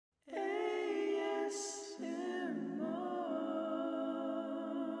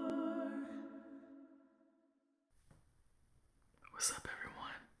What's up,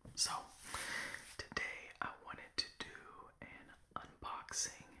 everyone? So, today I wanted to do an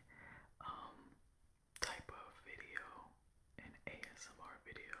unboxing type of video, an ASMR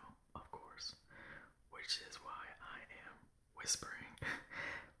video, of course, which is why I am whispering.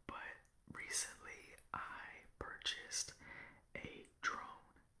 But recently I purchased a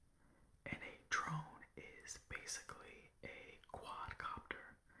drone, and a drone is basically a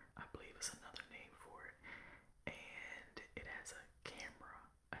quadcopter, I believe is another name for it, and it has a camera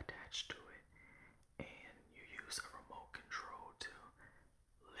attached to it, and you use a remote control to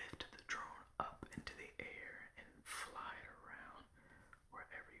lift the drone up into the air and fly it around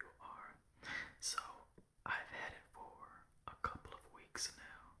wherever you are. So I've had it for a couple of weeks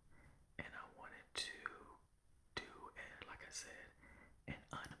now, and I wanted to do, like I said, an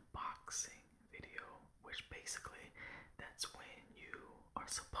unboxing video, which basically that's when you are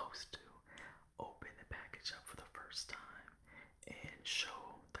supposed to open the package up for the first time and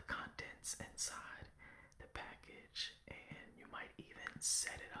show the contents inside the package, and you might even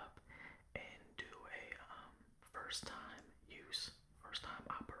set it up and do a first time use, first time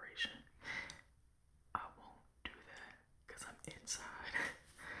operation. I won't do that because I'm inside,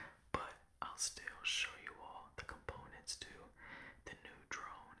 but I'll still show you all the components to the new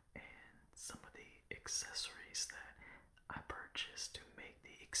drone and some of the accessories that I purchased to make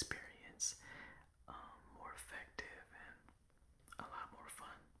the experience more effective and a lot more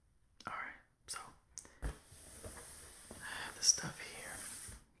fun. Alright, so I have the stuff here.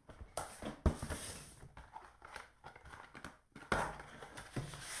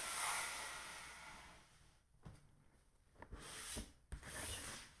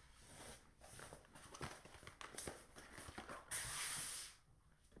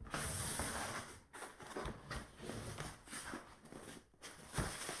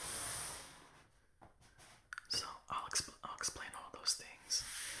 So I'll explain all those things,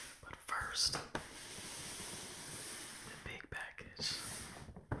 but first, the big package.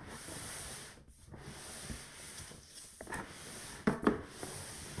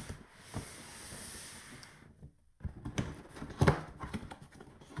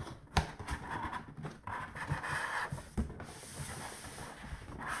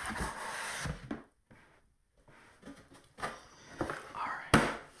 Alright.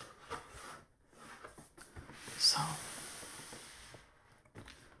 So,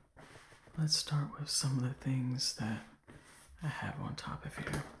 let's start with some of the things that I have on top of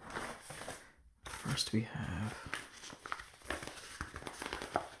here. First, we have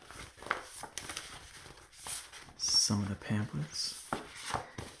some of the pamphlets,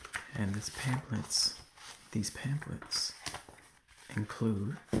 and these pamphlets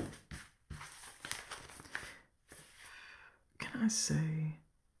include, can I say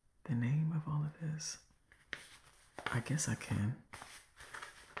the name of all of this? I guess I can.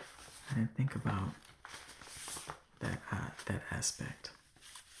 I didn't think about that aspect.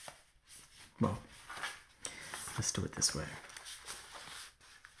 Well, let's do it this way.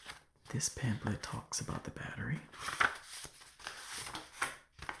 This pamphlet talks about the battery.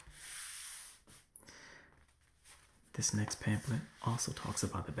 This next pamphlet also talks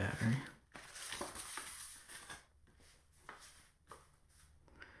about the battery.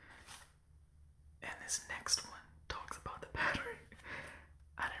 And this next one talks about the battery.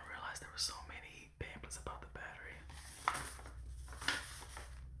 I didn't realize there were so many pamphlets about the battery.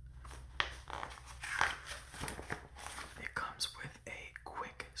 It comes with a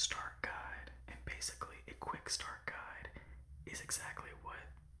quick start guide, and basically a quick start guide is exactly what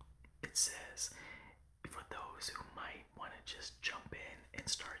it says for those who might want to just jump in and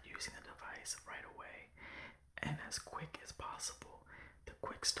start using the device right away and as quick as possible. The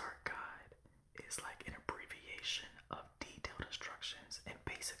quick start guide is like an abbreviation of detailed instructions, and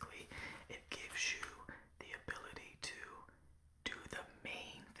basically it gives you the ability to do the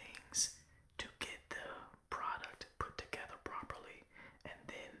main things to get the product put together properly, and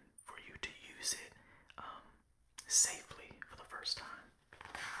then for you to use it safely for the first time.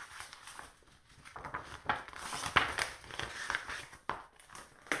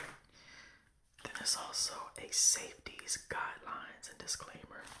 Then there's also a safeties guidelines and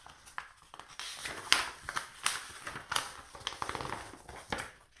disclaimer.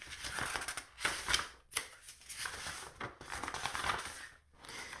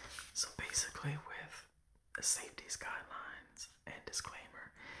 So basically with the safeties guidelines and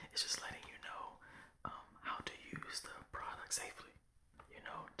disclaimer, it's just letting you know how to use the product safely,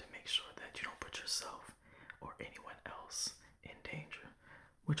 to make sure that you don't put yourself or anyone else in danger,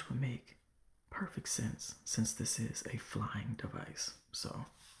 which would make perfect sense since this is a flying device. So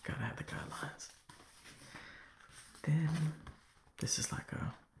gotta have the guidelines. Then This is like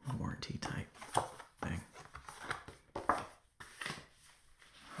a warranty type thing. Alright.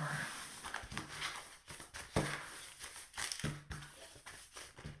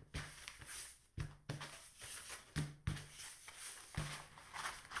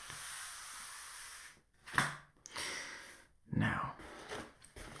 Now,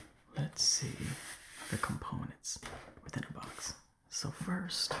 let's see the components within a box. So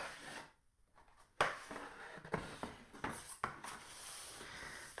first,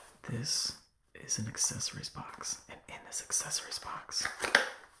 this is an accessories box, and in this accessories box,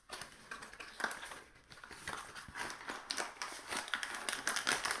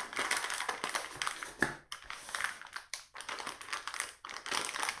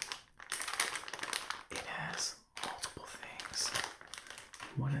 it has multiple things.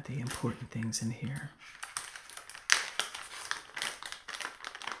 One of the important things in here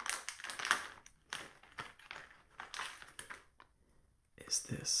is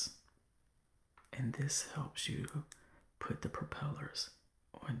this. And this helps you put the propellers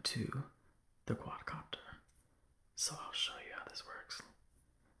onto the quadcopter. So I'll show you how this works.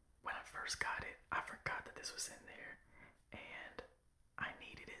 When I first got it, I forgot that this was in there, and I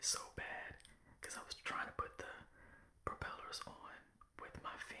needed it so bad because I was trying to put the propellers on with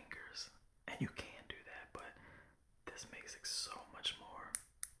my fingers, and you can do that, but this makes it so much more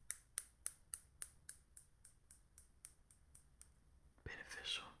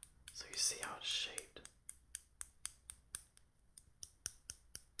beneficial. So you see how it's shaped.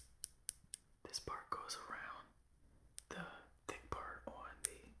 This part goes around the thick part on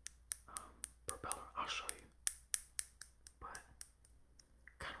the propeller. I'll show you. But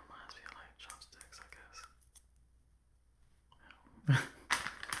kind of reminds me of like chopsticks, I guess.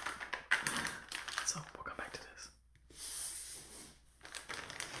 So we'll come back to this.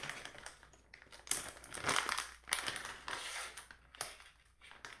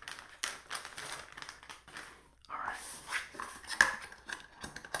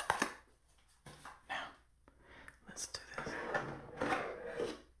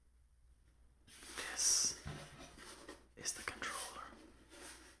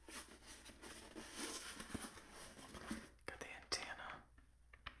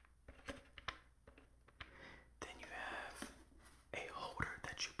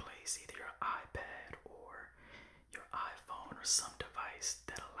 Some device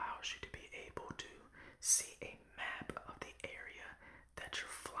that allows you to be able to see a map of the area that you're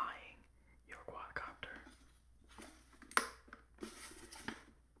flying your quadcopter.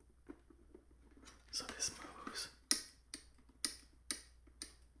 So this moves.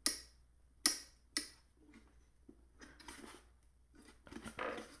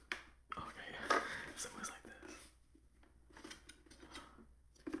 Okay, so it moves like this.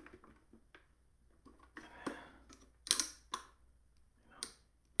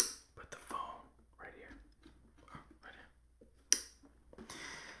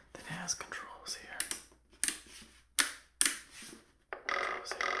 Has controls here.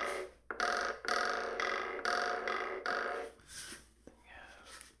 Controls here. Then you have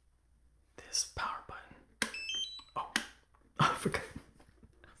this power button. Oh, I forgot.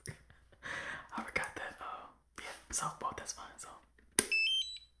 I forgot that. Yeah. So, well, that's fine. So,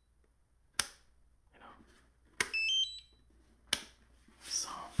 you know. So,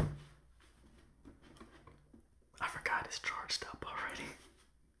 I forgot it's charged up already.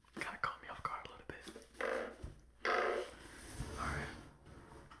 Kind of caught me off guard a little bit. Alright.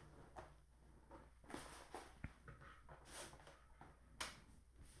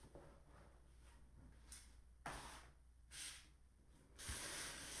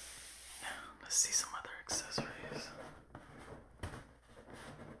 Now, let's see some other accessories.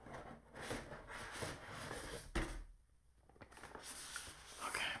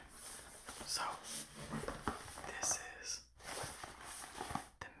 Okay. So, this is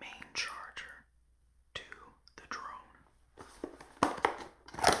the main charger to the drone.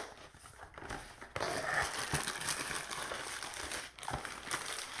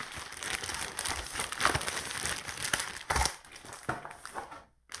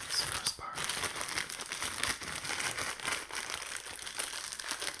 This first part.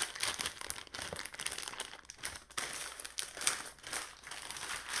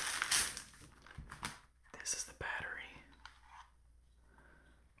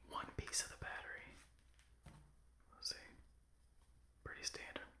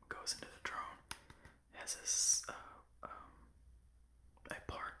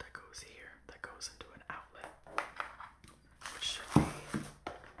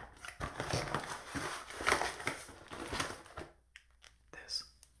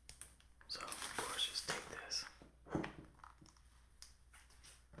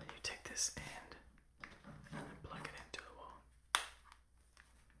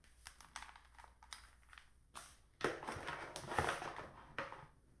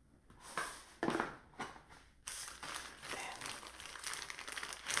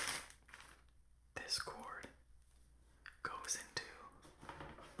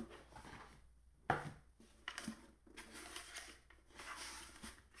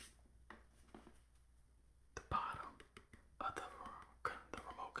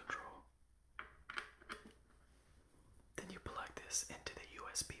 this into the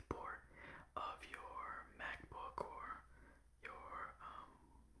USB port of your MacBook or your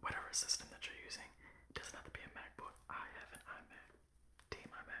whatever system that you're using. It doesn't have to be a MacBook. I have an iMac,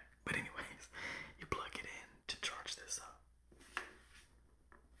 Team iMac. But anyways, you plug it in to charge this up.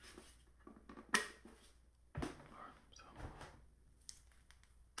 So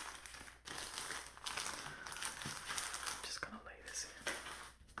I'm just gonna lay this in.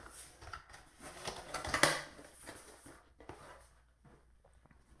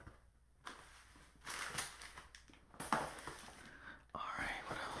 Alright,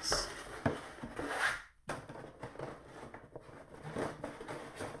 what else?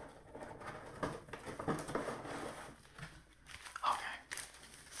 Okay,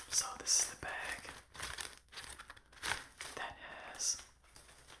 so this is the bag that has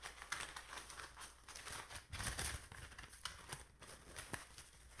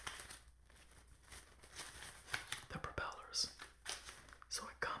the propellers. So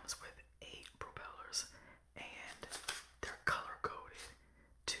it comes with 8 propellers, and they're color coded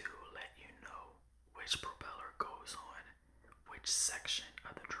to let you know which propeller goes on which section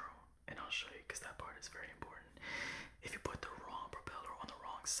of the drone. And I'll show you because that part is very important. If you put the wrong propeller on the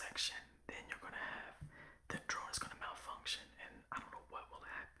wrong section, then you're going to have the drone is going to malfunction, and I don't know what will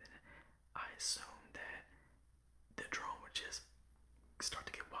happen. I assume that the drone would just start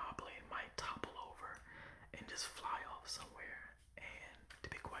to get wobbly and might topple over and just fly off somewhere. And to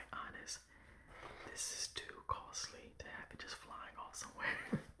be quite honest, this is too costly to have it just flying off somewhere.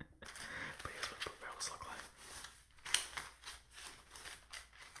 But here's what the propellers look like.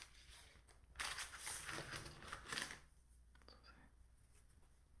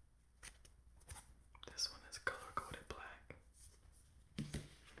 This one is color-coded black,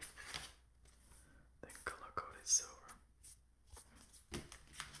 then color-coded silver.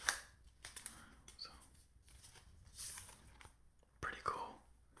 So, pretty cool,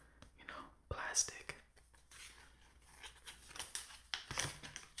 you know, plastic.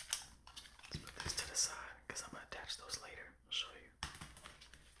 Let's put this to the side because I'm going to attach those later. I'll show you.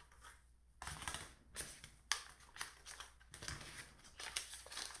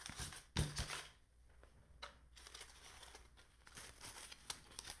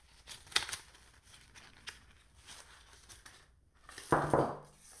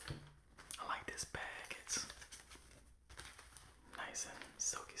 I like this bag. It's nice and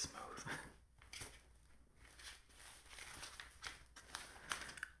silky smooth.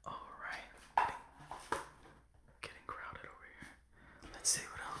 Alright, getting crowded over here. Let's see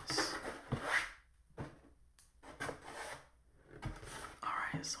what else.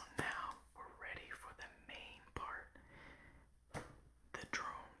 Alright, so now we're ready for the main part. The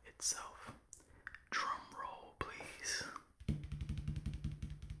drone itself. Drum roll, please.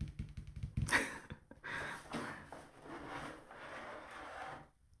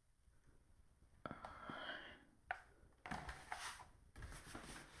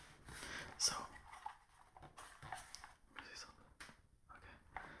 So, let me see something. Okay,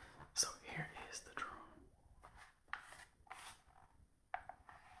 so here is the drone.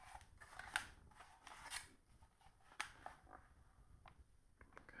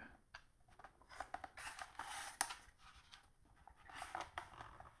 Okay.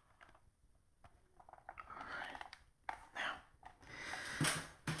 Alright, now,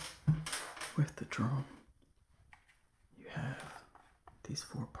 with the drone, you have these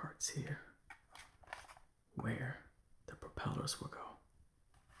 4 parts here where the propellers will go.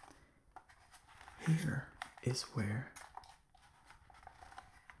 Here is where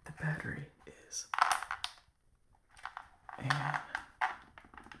the battery is. And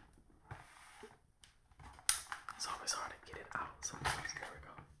it's always hard to get it out sometimes. There we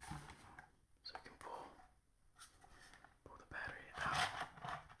go. So you can pull the battery out.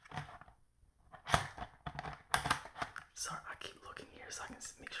 Sorry, I keep looking here so I can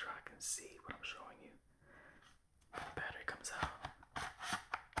make sure I can see what I'm showing you. The battery comes out.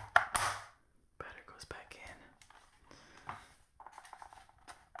 Battery goes back in.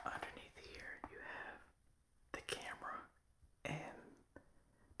 Underneath here you have the camera and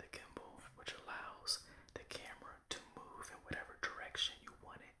the gimbal, which allows the camera to move in whatever direction you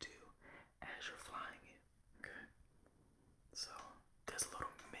want it to as you're flying it. Okay. So there's a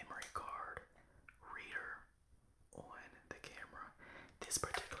little memory card reader on the camera. This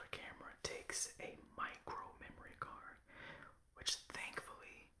particular camera takes a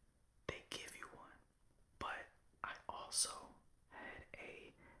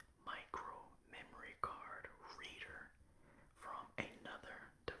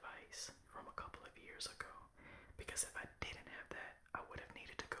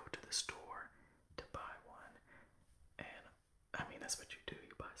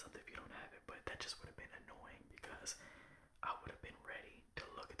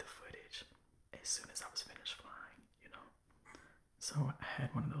soon as I was finished flying, you know. So I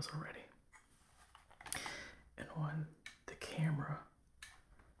had one of those already. And on the camera,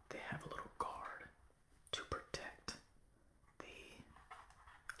 they have a little guard to protect the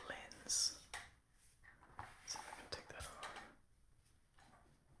lens. See if I can take that off.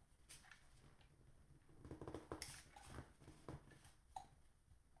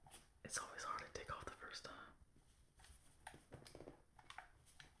 It's always hard to take off the first time.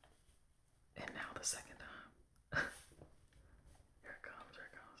 And now the second time. Here it comes, here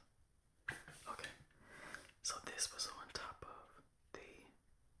it comes. Okay, so this was on top of the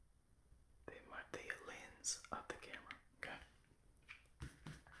lens of the camera. Okay.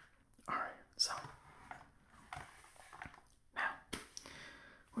 Alright, so now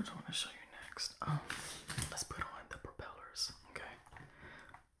what do I want to show you next? Let's put on the propellers, okay?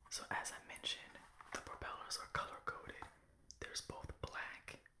 So as I mentioned, the propellers are color coded. There's both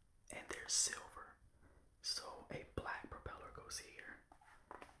black and there's silver. So a black propeller goes here,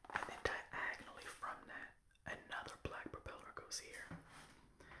 and then diagonally from that, another black propeller goes here.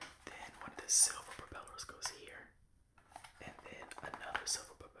 Then one of the silver propellers goes here, and then another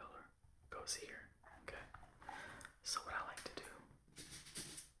silver propeller goes here. Okay. So what I like to do,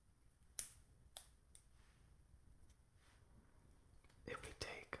 if we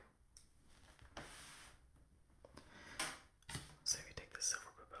take, say we take the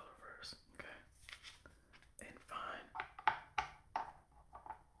silver propeller first, okay, and find,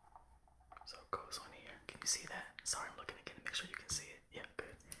 so it goes on here. Can you see that? Sorry, I'm looking again to make sure you can see it. Yeah,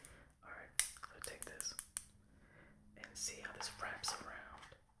 good. All right, so take this and see how this wraps around,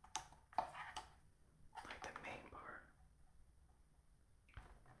 like the main part.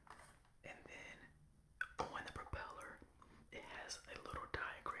 And then on the propeller, it has a little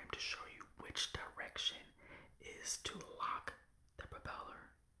diagram to show you which direction is to lock the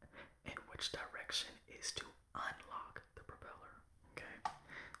propeller and which direction is to unlock the propeller. Okay,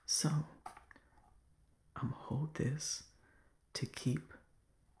 so I'm gonna hold this to keep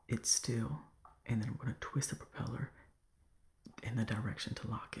it still, and then I'm gonna twist the propeller in the direction to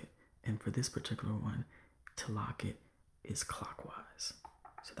lock it. And for this particular one, to lock it is clockwise.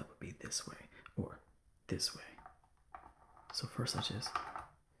 So that would be this way or this way. So first I just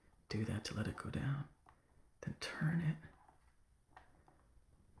do that to let it go down, then turn it,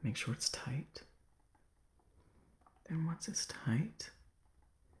 make sure it's tight. Then once it's tight,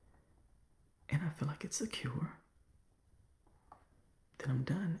 and I feel like it's secure, then I'm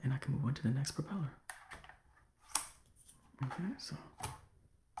done and I can move on to the next propeller. Okay, so,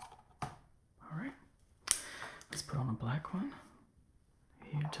 all right, let's put on a black one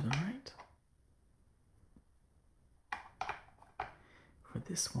here to the right. For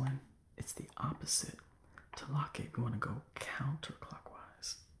this one, it's the opposite. To lock it, we want to go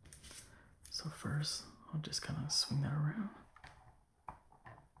counterclockwise. So first, I'll just kind of swing that around.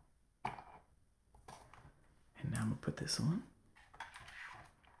 And now I'm gonna put this on.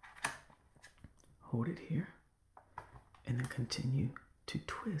 Hold it here. And then continue to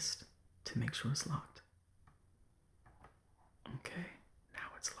twist to make sure it's locked. Okay,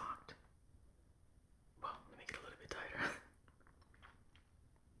 now it's locked. Well, let me get a little bit tighter.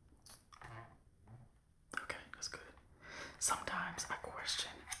 Okay, that's good. Sometimes I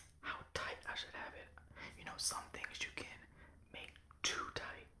question how tight I should have it. You know, some things you can make too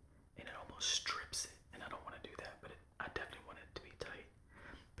tight and it almost strips it. And I don't want to do that, but I definitely want it to be tight.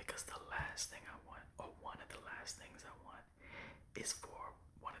 Because the last thing I want, or one of the last things I want, is for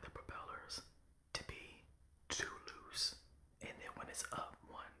one of the propellers to be too loose. And then when it's up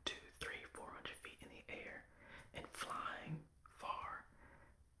 1, 2, 3, 400 feet in the air and flying far,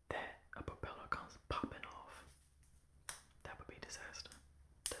 that a propeller comes popping off. That would be disaster.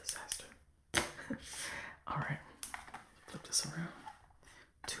 Disaster. All right, flip this around.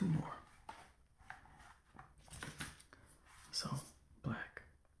 2 more. So black.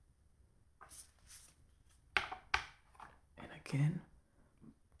 And again,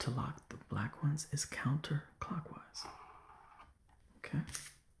 to lock the black ones is counterclockwise. Okay,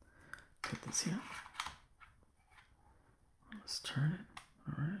 put this here. Let's turn it.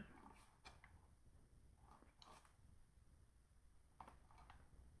 All right.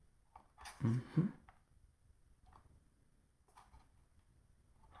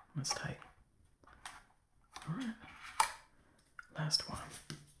 That's tight. All right. Last one.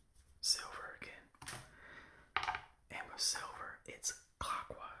 Silver again. And with silver, it's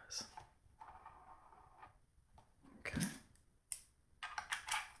clockwise. Okay.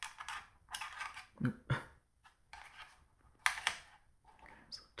 Nope. Okay,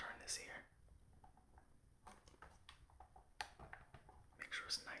 so turn this here. Make sure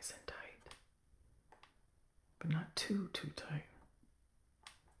it's nice and tight. but not too tight.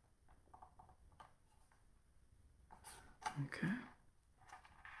 Okay.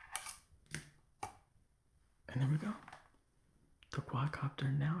 And there we go. The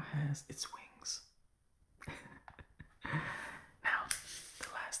quadcopter now has its wings. Now, the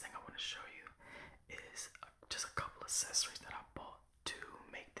last thing I want to show you is just a couple accessories that I bought to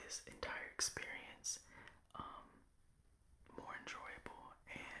make this entire experience more enjoyable,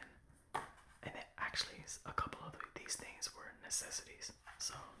 and it actually a couple of these things were necessities.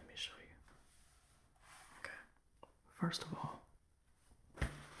 So let me show you. Okay. First of all,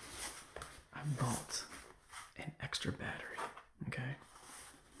 I bought an extra battery, okay?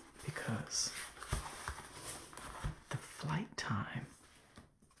 Because the flight time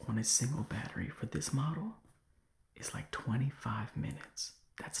on a single battery for this model is like 25 minutes.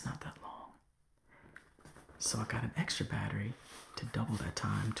 That's not that long. So I got an extra battery to double that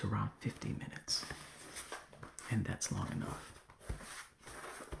time to around 50 minutes. And that's long enough.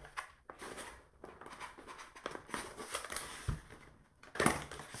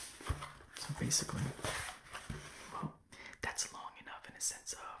 So basically, well, that's long enough in a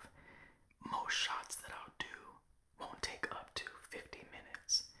sense of most shots that I'll do won't take up to 50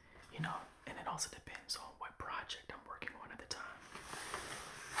 minutes, you know, and it also depends on what project I'm working on at the time.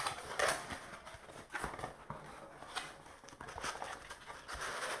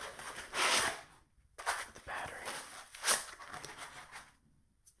 The battery.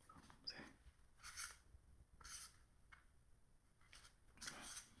 See?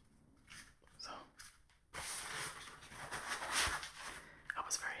 So I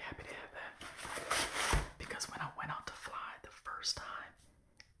was very happy to have that, because when I went out to fly the first time,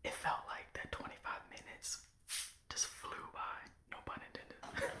 it felt like that 25 minutes just flew by, no pun intended.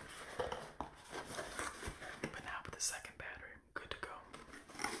 But now with the second battery, I'm good to go.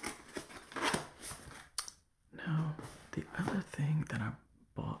 Now, the other thing that I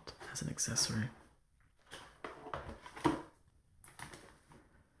bought as an accessory,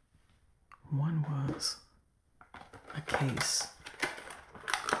 one was a case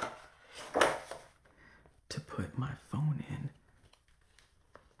to put my phone in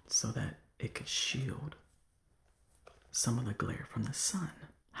so that it could shield some of the glare from the sun.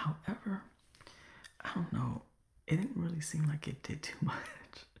 However, I don't know, it didn't really seem like it did too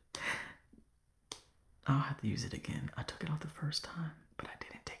much. I'll have to use it again. I took it off the first time, but I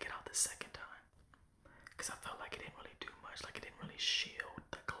didn't take it out the second time because I felt like it didn't really do much, like it didn't really shield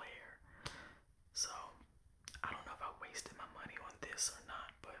the glare. So I don't know if I wasted my money on this or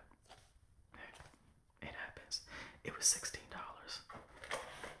not, but hey, it happens. It was $16,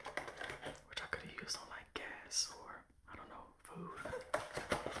 which I could have used on like gas or, I don't know, food.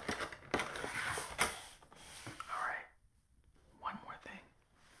 All right, one more thing.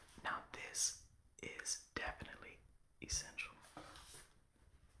 Now this is definitely essential.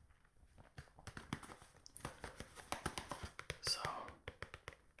 So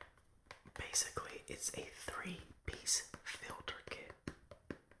basically it's a 3-piece filter kit,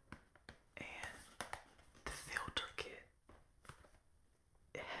 and the filter kit,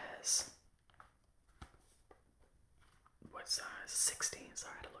 it has what size? 16,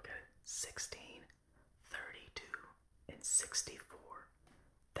 sorry, I had to look at it. 16, 32, and 64.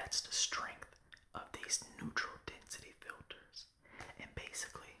 That's the strength of these neutral density filters. And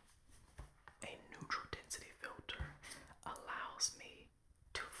basically, a neutral density filter allows me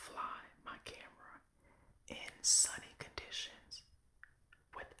to fly my camera in sunny conditions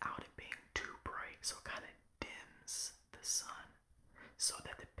without it being too bright, so it kind of dims the sun so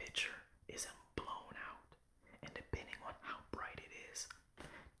that the picture isn't blown out. And depending on how bright it is,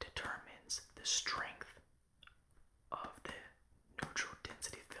 determines the strength of the neutral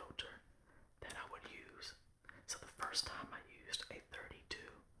density filter that I would use. So the first time I used a 32,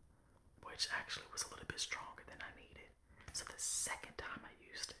 which actually was a little bit stronger than I needed. So the second time I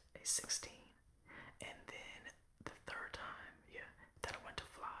used a 16, and then the third time, that I went to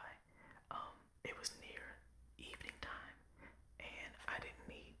fly, it was near evening time, and I didn't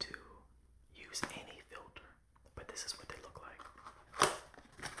need to use any filter, but this is what they look like.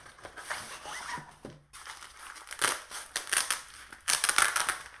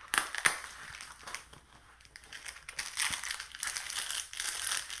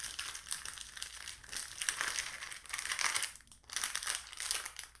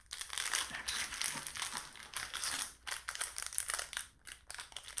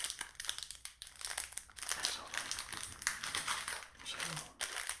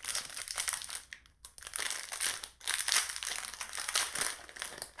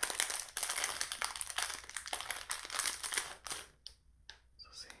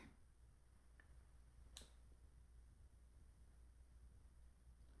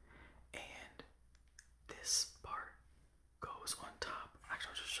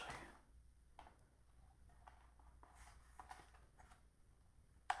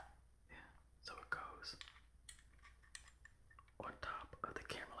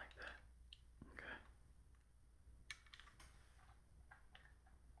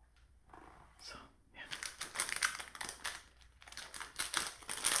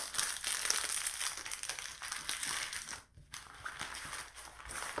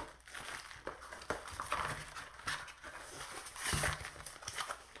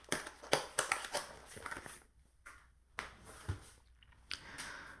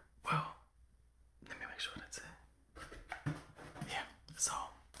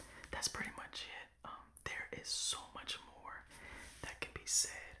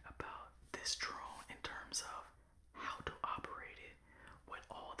 this drone in terms of how to operate it, what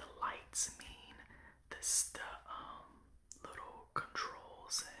all the lights mean, the little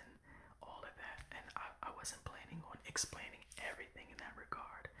controls and all of that. And I wasn't planning on explaining everything in that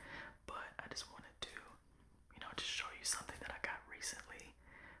regard, but I just wanted to, just show you something that I got recently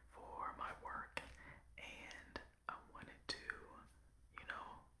for my work, and I wanted to,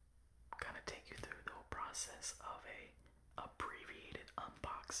 kind of take you through the whole process of a abbreviated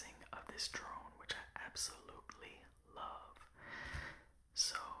unboxing of this drone, which I absolutely love.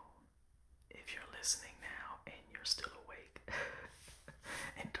 So, if you're listening now and you're still awake,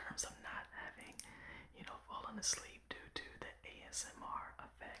 in terms of not having, fallen asleep due to the ASMR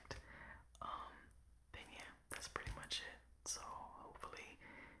effect, then yeah, that's pretty much it. So hopefully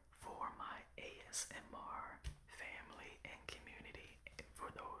for my ASMR family and community, for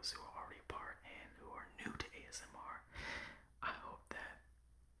those who are already part and who are new to ASMR, I hope that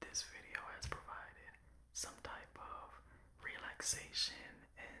this video has provided some type of relaxation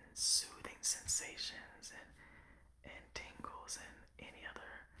and soothing sensations and tingles and any other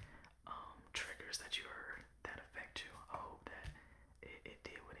triggers that you heard that affect you. I hope that it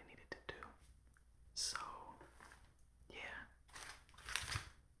did what it needed to do. So yeah,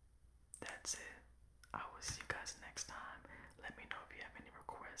 that's it. I will see you guys next time. Let me know if you have any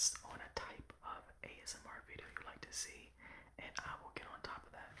requests on a type of ASMR video you'd like to see, and I will